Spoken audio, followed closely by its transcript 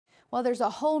Well, there's a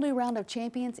whole new round of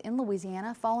champions in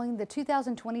Louisiana following the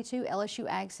 2022 LSU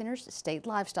AgCenter's State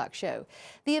Livestock Show.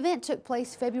 The event took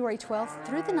place February 12th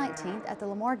through the 19th at the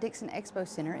Lamar Dixon Expo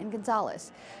Center in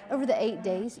Gonzales. Over the 8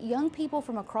 days, young people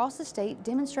from across the state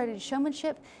demonstrated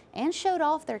showmanship and showed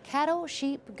off their cattle,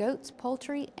 sheep, goats,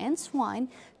 poultry, and swine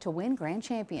to win grand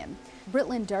champion.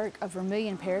 Britlin Dirk of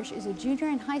Vermilion Parish is a junior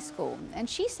in high school, and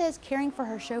she says caring for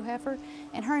her show heifer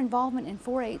and her involvement in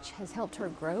 4-H has helped her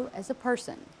grow as a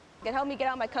person. It helped me get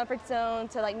out of my comfort zone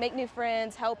to make new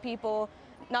friends, help people,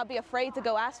 not be afraid to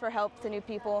go ask for help to new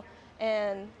people,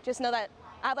 and just know that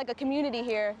I have a community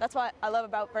here. That's what I love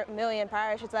about Vermilion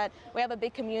Parish, is that we have a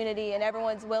big community and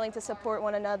everyone's willing to support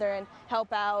one another and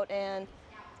help out. And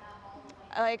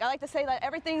I like to say that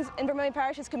everything's in Vermilion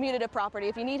Parish is community property.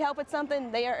 If you need help with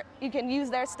something, you can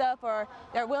use their stuff, or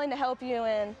they're willing to help you.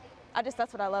 And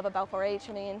that's what I love about 4-H.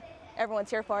 I mean, everyone's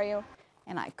here for you.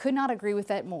 And I could not agree with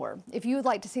that more. If you would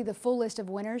like to see the full list of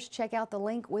winners, check out the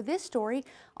link with this story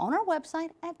on our website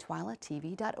at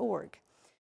twilatv.org.